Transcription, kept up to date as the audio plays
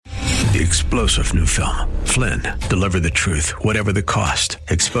The explosive new film, Flynn, deliver the truth, whatever the cost,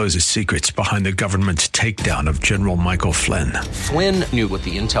 exposes secrets behind the government's takedown of General Michael Flynn. Flynn knew what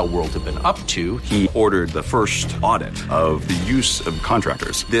the intel world had been up to. He ordered the first audit of the use of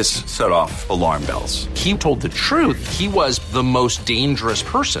contractors. This set off alarm bells. He told the truth. He was the most dangerous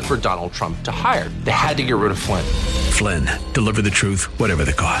person for Donald Trump to hire. They had to get rid of Flynn. Flynn, deliver the truth, whatever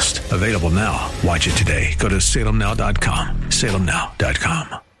the cost. Available now. Watch it today. Go to salemnow.com.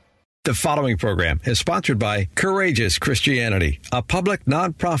 salemnow.com. The following program is sponsored by Courageous Christianity, a public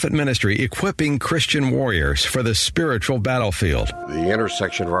nonprofit ministry equipping Christian warriors for the spiritual battlefield. The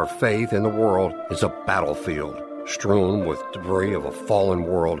intersection of our faith and the world is a battlefield, strewn with debris of a fallen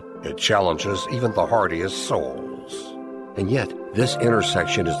world. It challenges even the hardiest souls. And yet, this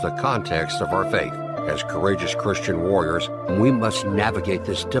intersection is the context of our faith. As courageous Christian warriors, we must navigate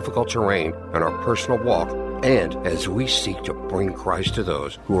this difficult terrain in our personal walk and as we seek to bring Christ to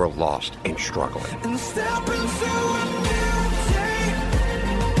those who are lost and struggling. And step into a new day.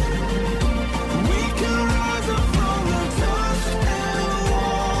 We can rise up from the dust and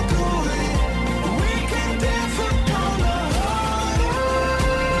walk away. We can dance upon the highway.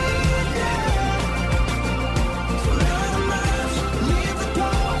 So let the mask leave the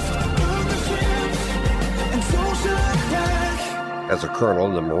past, burn the ships, and so shall I back. As a colonel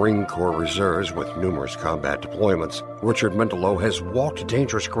in the Marine Corps Reserves with numerous combat deployments, Richard Mendelow has walked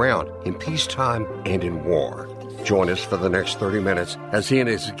dangerous ground in peacetime and in war. Join us for the next 30 minutes as he and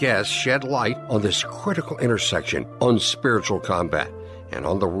his guests shed light on this critical intersection on spiritual combat and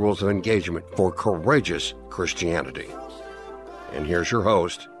on the rules of engagement for courageous Christianity. And here's your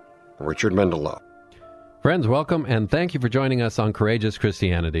host, Richard Mendelow. Friends, welcome and thank you for joining us on Courageous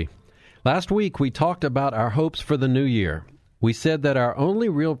Christianity. Last week we talked about our hopes for the new year. We said that our only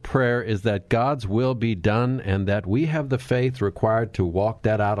real prayer is that God's will be done and that we have the faith required to walk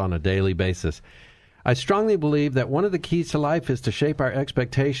that out on a daily basis. I strongly believe that one of the keys to life is to shape our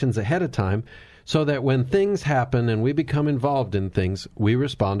expectations ahead of time so that when things happen and we become involved in things, we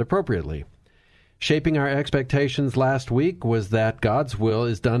respond appropriately. Shaping our expectations last week was that God's will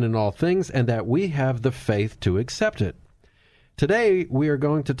is done in all things and that we have the faith to accept it. Today, we are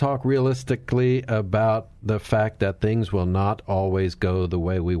going to talk realistically about the fact that things will not always go the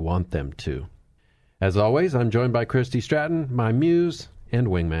way we want them to. As always, I'm joined by Christy Stratton, my muse and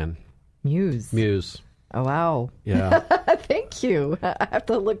wingman. Muse. Oh, wow. Yeah. Thank you. I have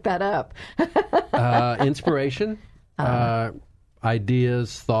to look that up. Inspiration,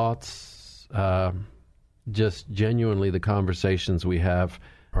 ideas, thoughts, just genuinely the conversations we have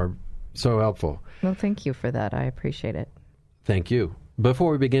are so helpful. Well, thank you for that. I appreciate it. Thank you.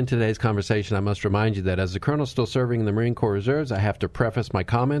 Before we begin today's conversation, I must remind you that as a colonel still serving in the Marine Corps Reserves, I have to preface my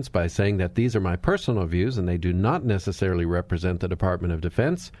comments by saying that these are my personal views and they do not necessarily represent the Department of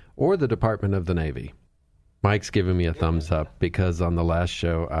Defense or the Department of the Navy. Mike's giving me a thumbs up because on the last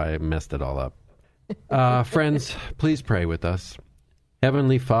show I messed it all up. Friends, please pray with us.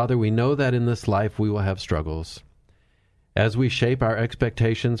 Heavenly Father, we know that in this life we will have struggles. As we shape our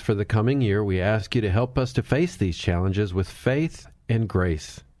expectations for the coming year, we ask you to help us to face these challenges with faith and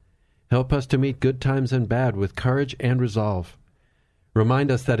grace. Help us to meet good times and bad with courage and resolve. Remind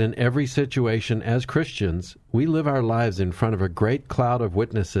us that in every situation as Christians, we live our lives in front of a great cloud of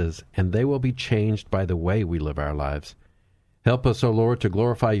witnesses, and they will be changed by the way we live our lives. Help us, O Lord, to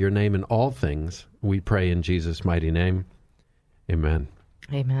glorify your name in all things. We pray in Jesus' mighty name. Amen.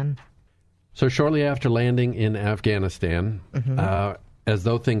 Amen. So shortly after landing in Afghanistan, as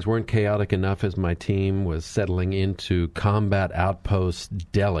though things weren't chaotic enough as my team was settling into Combat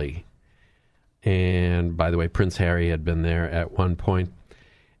Outpost Delhi, and by the way, Prince Harry had been there at one point,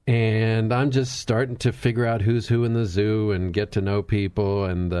 and I'm just starting to figure out who's who in the zoo and get to know people,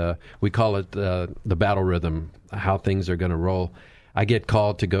 and we call it the battle rhythm, how things are going to roll. I get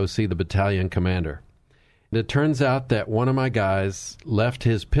called to go see the battalion commander. It turns out that one of my guys left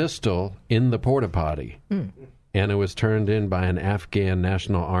his pistol in the porta potty, and it was turned in by an Afghan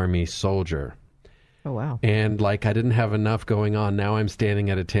National Army soldier. Oh, wow. And like I didn't have enough going on, now I'm standing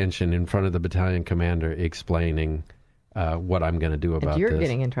at attention in front of the battalion commander explaining what I'm going to do about this. You're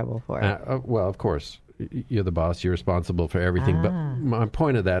getting in trouble for it. Well, of course. You're the boss. You're responsible for everything. But my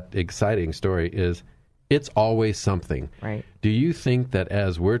point of that exciting story is it's always something. Right. Do you think that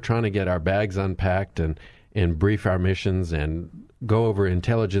as we're trying to get our bags unpacked and brief our missions and go over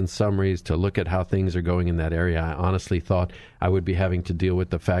intelligence summaries to look at how things are going in that area, I honestly thought I would be having to deal with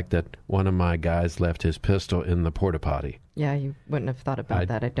the fact that one of my guys left his pistol in the porta potty. Yeah, you wouldn't have thought about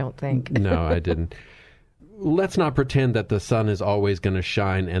that, I don't think. No, I didn't. let's not pretend that the sun is always going to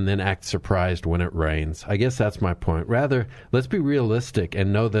shine and then act surprised when it rains. I guess that's my point. Rather, let's be realistic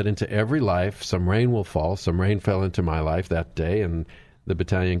and know that into every life, some rain will fall. Some rain fell into my life that day, and the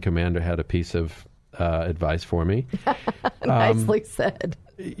battalion commander had a piece of advice for me. Nicely said.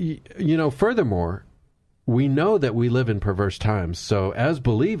 Furthermore, we know that we live in perverse times. So as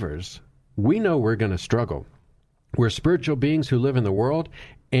believers, we know we're going to struggle. We're spiritual beings who live in the world,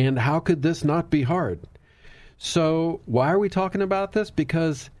 and how could this not be hard? So why are we talking about this?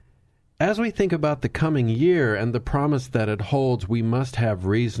 Because as we think about the coming year and the promise that it holds, we must have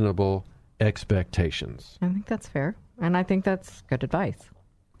reasonable expectations. I think that's fair, and I think that's good advice.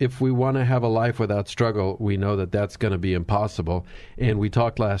 If we want to have a life without struggle, we know that that's going to be impossible. And we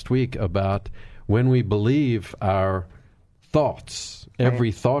talked last week about when we believe our thoughts,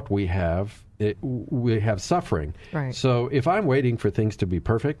 every thought we have suffering. Right. So if I'm waiting for things to be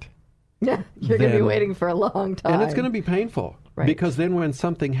perfect, yeah, you're going to be waiting for a long time. And it's going to be painful. Right. Because then when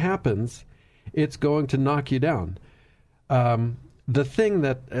something happens, it's going to knock you down. The thing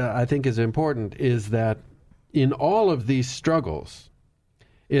that I think is important is that in all of these struggles,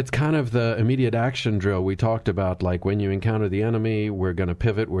 it's kind of the immediate action drill we talked about, like when you encounter the enemy, we're going to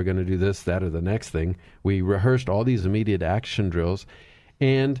pivot, we're going to do this, that, or the next thing. We rehearsed all these immediate action drills,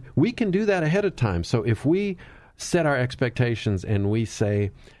 and we can do that ahead of time. So if we set our expectations and we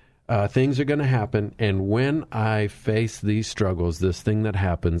say, things are going to happen, and when I face these struggles, this thing that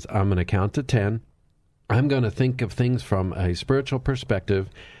happens, I'm going to count to 10. I'm going to think of things from a spiritual perspective.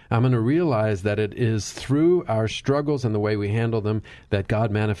 I'm going to realize that it is through our struggles and the way we handle them that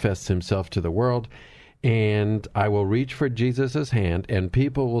God manifests himself to the world. And I will reach for Jesus' hand, and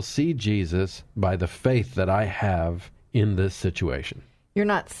people will see Jesus by the faith that I have in this situation. You're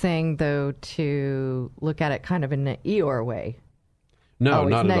not saying, though, to look at it kind of in an Eeyore way. No,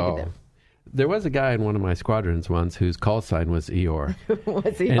 Always not negative. at all. There was a guy in one of my squadrons once whose call sign was Eeyore.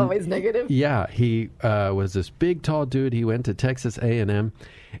 Was he always negative? Yeah, he was this big, tall dude. He went to Texas A&M,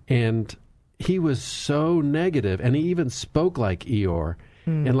 and he was so negative, and he even spoke like Eeyore.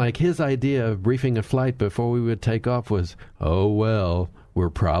 And like his idea of briefing a flight before we would take off was, oh, well, we're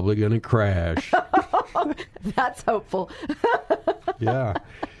probably going to crash. That's hopeful. Yeah.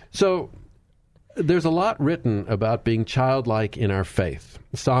 So there's a lot written about being childlike in our faith.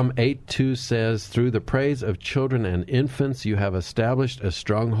 Psalm 8:2 says, through the praise of children and infants, you have established a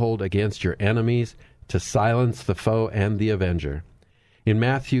stronghold against your enemies to silence the foe and the avenger. In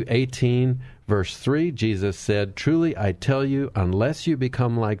Matthew 18, verse 3, Jesus said, truly I tell you, unless you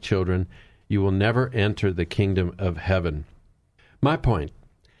become like children, you will never enter the kingdom of heaven. My point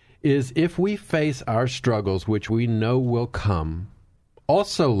is, if we face our struggles, which we know will come,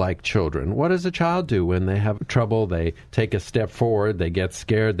 also like children, what does a child do when they have trouble? They take a step forward, they get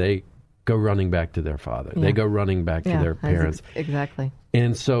scared, they go running back to their father. Yeah. They go running back to their parents. Exactly.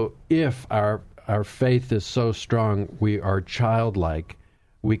 And so if our faith is so strong, we are childlike,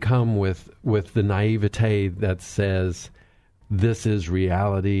 we come with the naivete that says, this is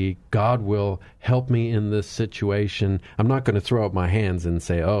reality. God will help me in this situation. I'm not going to throw up my hands and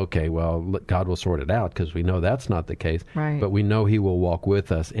say, oh, okay, well, God will sort it out, because we know that's not the case. Right. But we know he will walk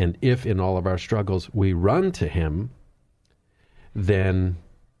with us. And if in all of our struggles we run to him, then...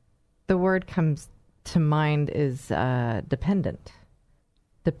 The word comes to mind is dependent.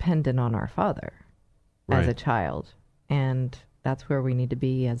 Dependent on our Father as a child. And that's where we need to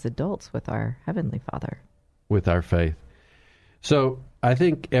be as adults with our Heavenly Father. With our faith. So I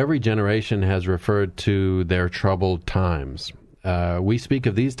think every generation has referred to their troubled times. We speak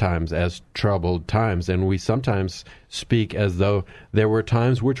of these times as troubled times, and we sometimes speak as though there were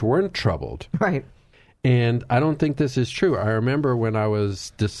times which weren't troubled. Right. And I don't think this is true. I remember when I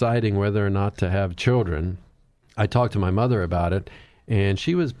was deciding whether or not to have children, I talked to my mother about it, and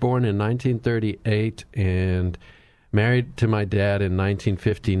she was born in 1938 and married to my dad in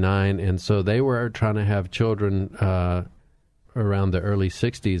 1959, and so they were trying to have children around the early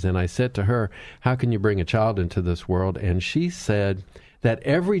 60s, and I said to her, how can you bring a child into this world? And she said that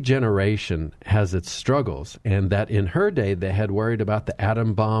every generation has its struggles, and that in her day they had worried about the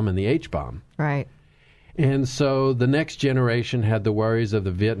atom bomb and the H-bomb. Right. And so the next generation had the worries of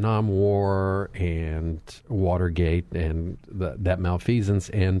the Vietnam War and Watergate and that malfeasance.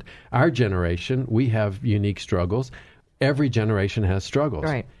 And our generation, we have unique struggles. Every generation has struggles.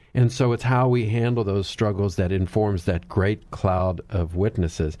 Right. And so it's how we handle those struggles that informs that great cloud of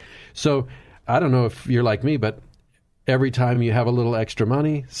witnesses. So I don't know if you're like me, but every time you have a little extra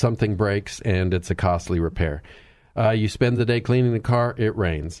money, something breaks and it's a costly repair. You spend the day cleaning the car, it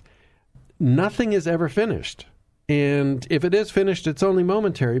rains. Nothing is ever finished. And if it is finished, it's only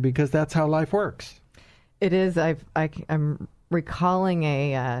momentary, because that's how life works. It is. I'm recalling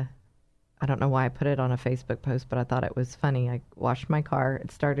I don't know why I put it on a Facebook post, but I thought it was funny. I washed my car.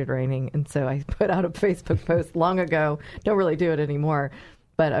 It started raining. And so I put out a Facebook post long ago. Don't really do it anymore.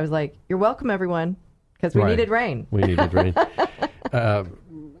 But I was like, you're welcome, everyone, because we needed rain. We needed rain.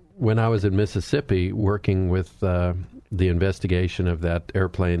 When I was in Mississippi working with the investigation of that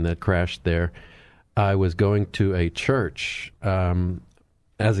airplane that crashed there, I was going to a church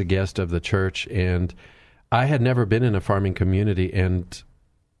as a guest of the church, and I had never been in a farming community, and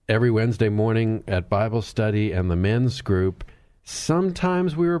every Wednesday morning at Bible study and the men's group,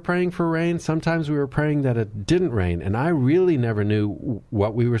 sometimes we were praying for rain, sometimes we were praying that it didn't rain, and I really never knew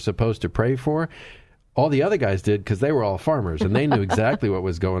what we were supposed to pray for. All the other guys did because they were all farmers, and they knew exactly what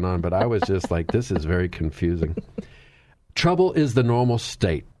was going on, but I was just like, this is very confusing. Trouble is the normal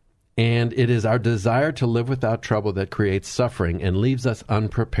state, and it is our desire to live without trouble that creates suffering and leaves us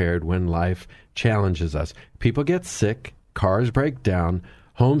unprepared when life challenges us. People get sick, cars break down,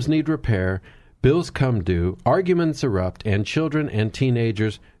 homes need repair, bills come due, arguments erupt, and children and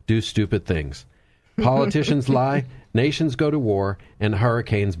teenagers do stupid things. Politicians lie, nations go to war, and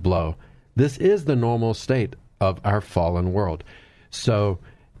hurricanes blow. This is the normal state of our fallen world. So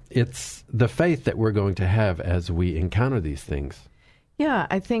it's the faith that we're going to have as we encounter these things. Yeah,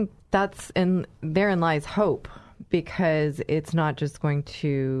 I think therein lies hope, because it's not just going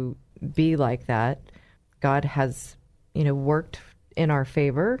to be like that. God has, worked in our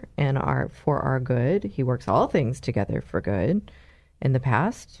favor and for our good. He works all things together for good in the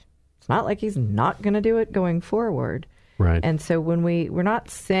past. It's not like he's not going to do it going forward. Right. And so when we're not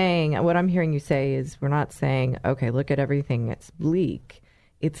saying, what I'm hearing you say is, we're not saying, okay, look at everything that's bleak.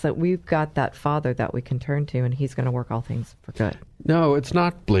 It's that we've got that Father that we can turn to, and he's going to work all things for good. No, it's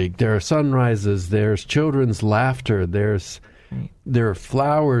not bleak. There are sunrises, there's children's laughter, there are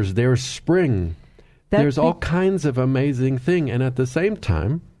flowers, there's spring. There's all kinds of amazing things, and at the same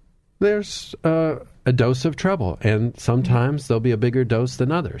time, there's a dose of trouble, and sometimes there'll be a bigger dose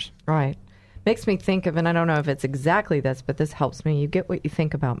than others. Right. Makes me think of, and I don't know if it's exactly this, but this helps me. You get what you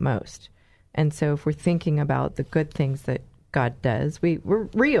think about most. And so if we're thinking about the good things that God does, we're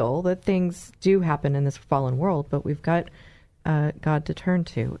real that things do happen in this fallen world, but we've got God to turn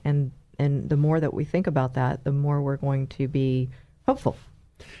to. And the more that we think about that, the more we're going to be hopeful.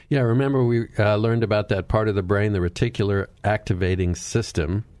 Yeah, remember we learned about that part of the brain, the reticular activating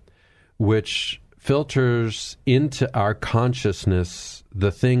system, which filters into our consciousness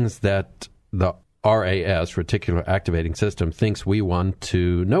the things that the RAS, reticular activating system, thinks we want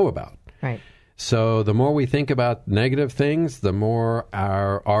to know about. Right. So the more we think about negative things, the more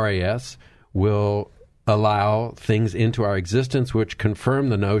our RAS will allow things into our existence which confirm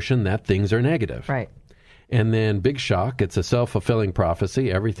the notion that things are negative. Right. And then big shock, it's a self-fulfilling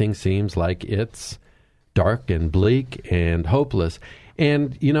prophecy. Everything seems like it's dark and bleak and hopeless.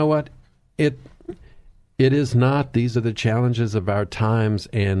 And you know what? It is not. These are the challenges of our times.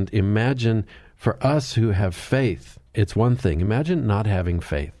 And imagine for us who have faith, it's one thing. Imagine not having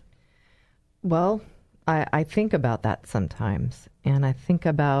faith. Well, I think about that sometimes. And I think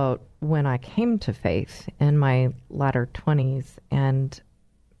about when I came to faith in my latter 20s, and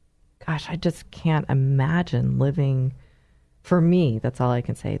gosh, I just can't imagine living, for me, that's all I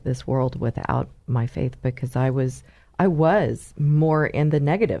can say, this world without my faith, because I was more in the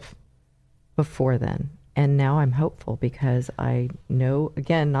negative before then. And now I'm hopeful because I know,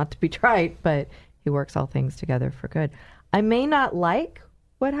 again, not to be trite, but he works all things together for good. I may not like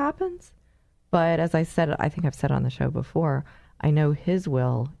what happens, but as I said, I think I've said on the show before, I know his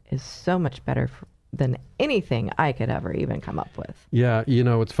will is so much better than anything I could ever even come up with. Yeah,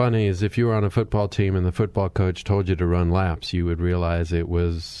 what's funny is if you were on a football team and the football coach told you to run laps, you would realize it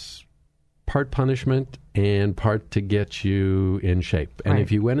was part punishment and part to get you in shape. And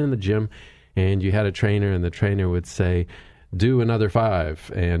if you went in the gym and you had a trainer and the trainer would say, do another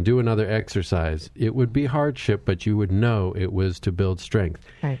 5 and do another exercise, it would be hardship, but you would know it was to build strength.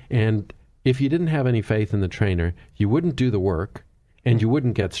 Right. And if you didn't have any faith in the trainer, you wouldn't do the work, and you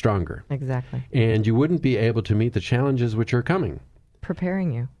wouldn't get stronger. Exactly. And you wouldn't be able to meet the challenges which are coming.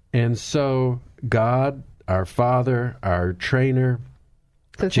 Preparing you. And so God, our Father, our trainer,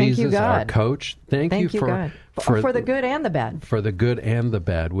 so Jesus, thank you, God. our coach, thank you for, God. For the good and the bad. For the good and the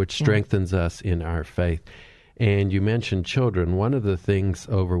bad, which strengthens us in our faith. And you mentioned children. One of the things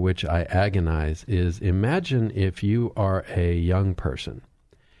over which I agonize is, imagine if you are a young person,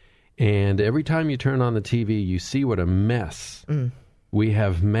 and every time you turn on the TV, you see what a mess we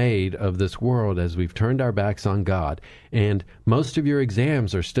have made of this world as we've turned our backs on God. And most of your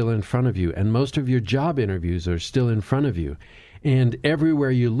exams are still in front of you, and most of your job interviews are still in front of you. And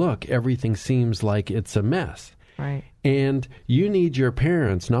everywhere you look, everything seems like it's a mess. Right. And you need your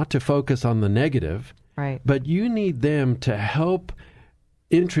parents not to focus on the negative, Right. but you need them to help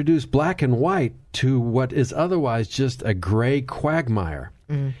introduce black and white to what is otherwise just a gray quagmire.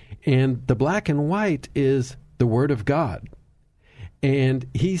 And the black and white is the Word of God. And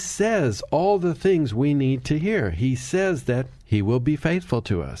He says all the things we need to hear. He says that He will be faithful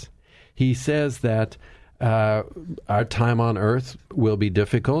to us. He says that our time on earth will be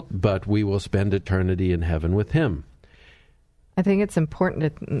difficult, but we will spend eternity in heaven with Him. I think it's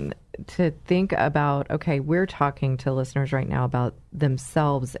important to think about, okay, we're talking to listeners right now about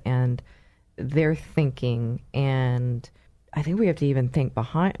themselves and their thinking, and I think we have to even think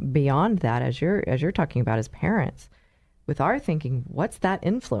beyond that as you're talking about as parents. With our thinking, what's that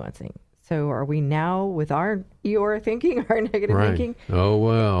influencing? So are we now with your thinking, our negative thinking? Oh,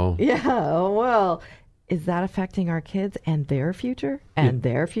 well. Yeah, oh, well. Is that affecting our kids and their future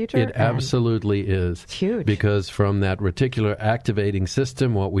their future? It absolutely is. It's huge. Because from that reticular activating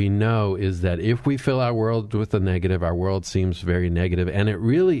system, what we know is that if we fill our world with the negative, our world seems very negative. And it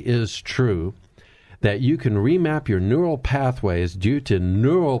really is true that you can remap your neural pathways due to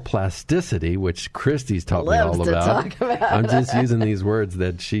neural plasticity, which Christy's taught me all about. I'm just using these words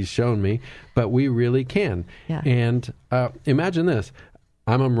that she's shown me, but we really can. Yeah. And imagine this.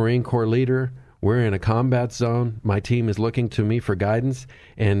 I'm a Marine Corps leader. We're in a combat zone. My team is looking to me for guidance,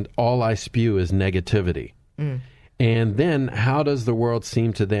 and all I spew is negativity. And then how does the world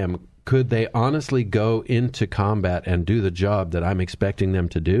seem to them? Could they honestly go into combat and do the job that I'm expecting them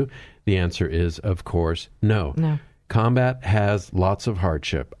to do? The answer is, of course, no. No. Combat has lots of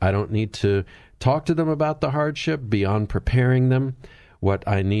hardship. I don't need to talk to them about the hardship beyond preparing them. What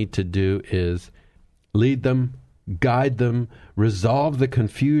I need to do is lead them, guide them, resolve the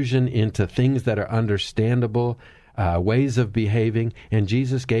confusion into things that are understandable, ways of behaving, and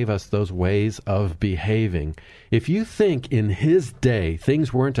Jesus gave us those ways of behaving. If you think in His day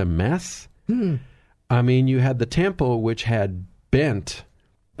things weren't a mess, I mean, you had the temple which had bent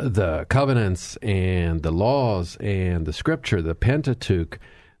the covenants and the laws and the scripture, the Pentateuch,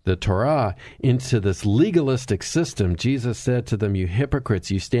 the Torah, into this legalistic system. Jesus said to them, "You hypocrites,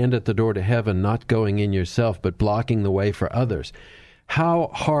 you stand at the door to heaven, not going in yourself, but blocking the way for others." How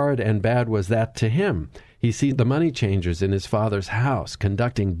hard and bad was that to Him? He sees the money changers in His Father's house,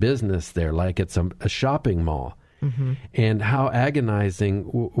 conducting business there like it's a shopping mall. And how agonizing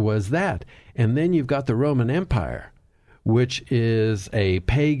was that? And then you've got the Roman Empire, which is a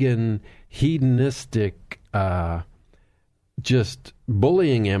pagan, hedonistic, just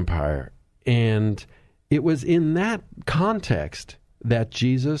bullying empire. And it was in that context that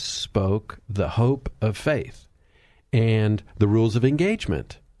Jesus spoke the hope of faith and the rules of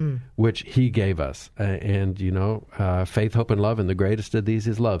engagement, which He gave us. Faith, hope, and love, and the greatest of these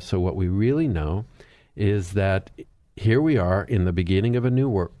is love. So what we really know is that here we are in the beginning of a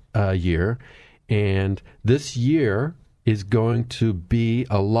new year, and this year is going to be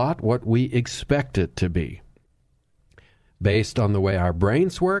a lot what we expect it to be. Based on the way our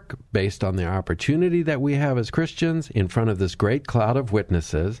brains work, based on the opportunity that we have as Christians in front of this great cloud of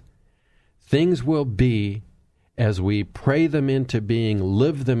witnesses, things will be as we pray them into being,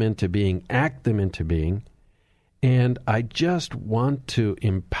 live them into being, act them into being. And I just want to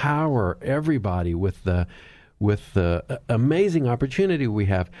empower everybody with the amazing opportunity we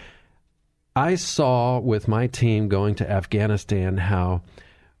have. I saw with my team going to Afghanistan how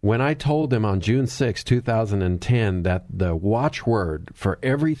when I told them on June 6, 2010, that the watchword for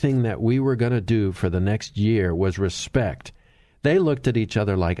everything that we were going to do for the next year was respect, they looked at each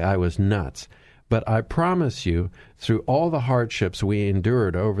other like I was nuts. But I promise you, through all the hardships we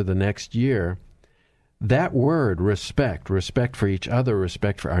endured over the next year, that word, respect for each other,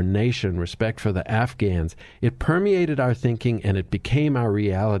 respect for our nation, respect for the Afghans, it permeated our thinking and it became our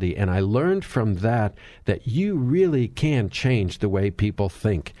reality. And I learned from that you really can change the way people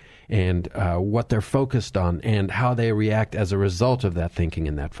think and what they're focused on and how they react as a result of that thinking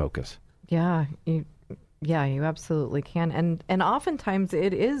and that focus. Yeah, you absolutely can. And oftentimes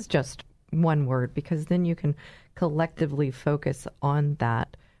it is just one word, because then you can collectively focus on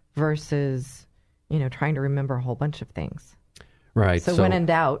that versus trying to remember a whole bunch of things. Right. So when in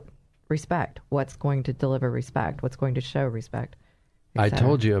doubt, respect. What's going to deliver respect? What's going to show respect? I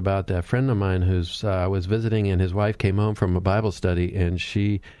told you about that friend of mine who's was visiting, and his wife came home from a Bible study, and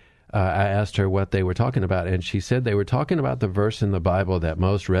I asked her what they were talking about, and she said they were talking about the verse in the Bible that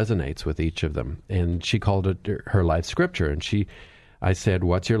most resonates with each of them, and she called it her life scripture. And I said,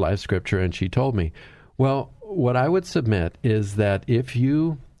 "What's your life scripture?" And she told me. Well, what I would submit is that if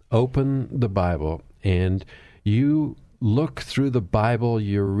you open the Bible and you look through the Bible,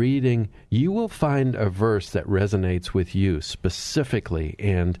 you're reading, you will find a verse that resonates with you specifically,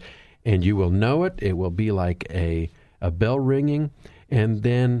 and you will know it. It will be like a bell ringing, and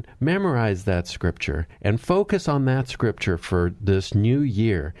then memorize that scripture and focus on that scripture for this new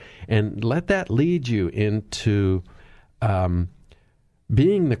year, and let that lead you into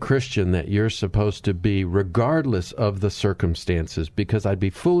being the Christian that you're supposed to be regardless of the circumstances, because I'd be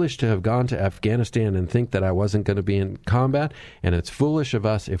foolish to have gone to Afghanistan and think that I wasn't going to be in combat, and it's foolish of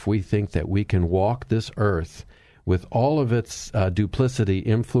us if we think that we can walk this earth with all of its duplicity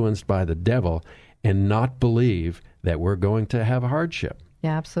influenced by the devil and not believe that we're going to have hardship.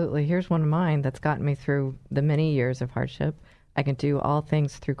 Yeah, absolutely. Here's one of mine that's gotten me through the many years of hardship. I can do all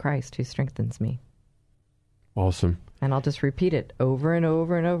things through Christ who strengthens me. Awesome. And I'll just repeat it over and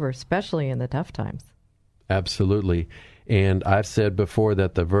over and over, especially in the tough times. Absolutely. And I've said before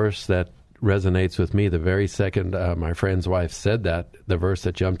that the verse that resonates with me, the very second my friend's wife said that, the verse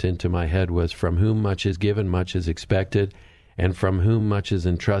that jumped into my head was, "From whom much is given, much is expected, and from whom much is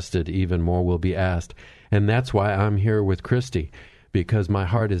entrusted, even more will be asked." And that's why I'm here with Christy, because my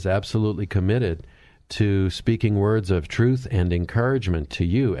heart is absolutely committed to speaking words of truth and encouragement to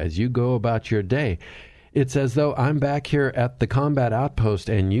you as you go about your day. It's as though I'm back here at the combat outpost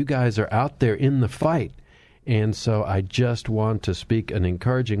and you guys are out there in the fight. And so I just want to speak an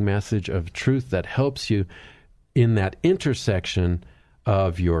encouraging message of truth that helps you in that intersection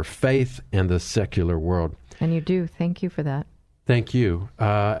of your faith and the secular world. And you do. Thank you for that. Thank you.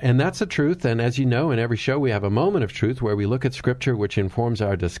 And that's the truth. And as you know, in every show we have a moment of truth where we look at Scripture, which informs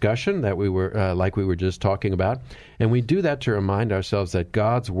our discussion that we were just talking about. And we do that to remind ourselves that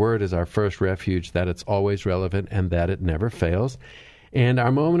God's Word is our first refuge, that it's always relevant, and that it never fails. And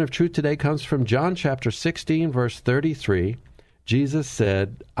our moment of truth today comes from John chapter 16, verse 33. Jesus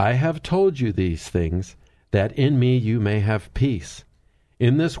said, "I have told you these things, that in me you may have peace.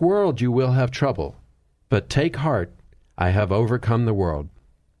 In this world you will have trouble, but take heart, I have overcome the world."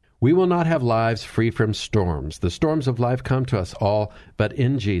 We will not have lives free from storms. The storms of life come to us all, but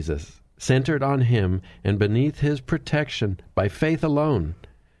in Jesus, centered on Him and beneath His protection by faith alone,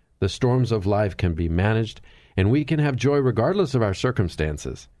 the storms of life can be managed, and we can have joy regardless of our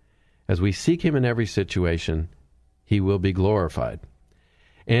circumstances. As we seek Him in every situation, He will be glorified.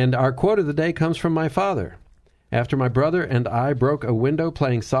 And our quote of the day comes from my father. After my brother and I broke a window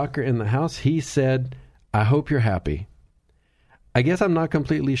playing soccer in the house, he said, "I hope you're happy." I guess I'm not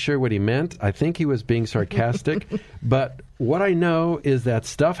completely sure what he meant. I think he was being sarcastic. But what I know is that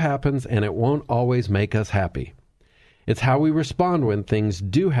stuff happens and it won't always make us happy. It's how we respond when things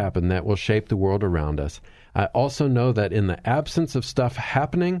do happen that will shape the world around us. I also know that in the absence of stuff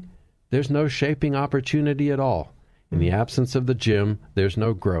happening, there's no shaping opportunity at all. In the absence of the gym, there's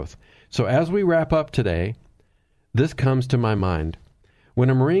no growth. So as we wrap up today, this comes to my mind. When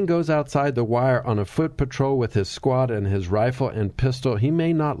a Marine goes outside the wire on a foot patrol with his squad and his rifle and pistol, he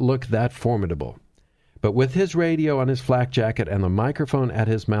may not look that formidable. But with his radio on his flak jacket and the microphone at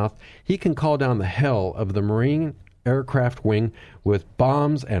his mouth, he can call down the hell of the Marine aircraft wing with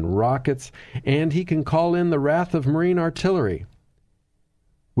bombs and rockets, and he can call in the wrath of Marine artillery.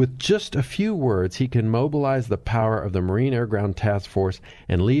 With just a few words, he can mobilize the power of the Marine Air Ground Task Force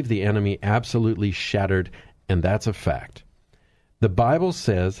and leave the enemy absolutely shattered, and that's a fact. The Bible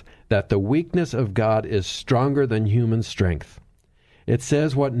says that the weakness of God is stronger than human strength. It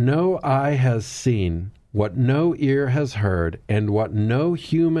says what no eye has seen, what no ear has heard, and what no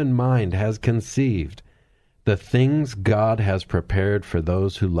human mind has conceived, the things God has prepared for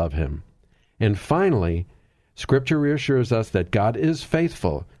those who love Him. And finally, Scripture reassures us that God is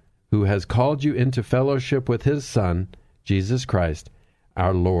faithful, who has called you into fellowship with His Son, Jesus Christ,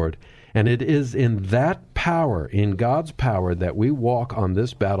 our Lord. And it is in that power, in God's power, that we walk on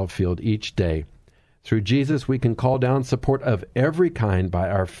this battlefield each day. Through Jesus, we can call down support of every kind by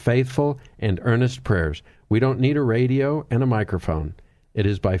our faithful and earnest prayers. We don't need a radio and a microphone. It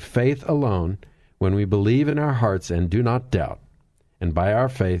is by faith alone, when we believe in our hearts and do not doubt. And by our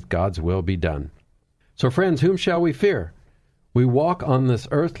faith, God's will be done. So friends, whom shall we fear? We walk on this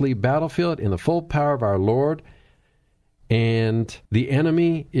earthly battlefield in the full power of our Lord, and the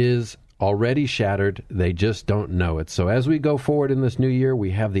enemy is already shattered. They just don't know it. So as we go forward in this new year,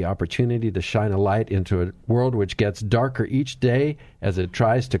 we have the opportunity to shine a light into a world which gets darker each day as it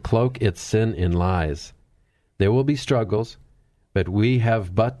tries to cloak its sin in lies. There will be struggles, but we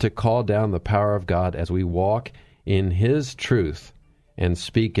have but to call down the power of God as we walk in His truth and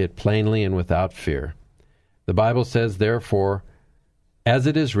speak it plainly and without fear. The Bible says, therefore, as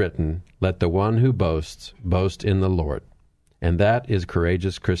it is written, let the one who boasts, boast in the Lord. And that is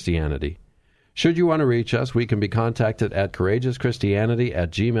courageous Christianity. Should you want to reach us, we can be contacted at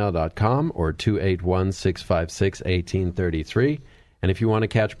courageouschristianity@gmail.com or 281-656-1833. And if you want to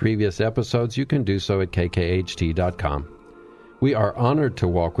catch previous episodes, you can do so at kkht.com. We are honored to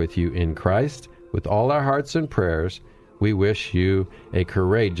walk with you in Christ. With all our hearts and prayers, we wish you a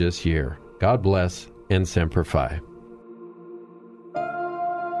courageous year. God bless and Semper Fi.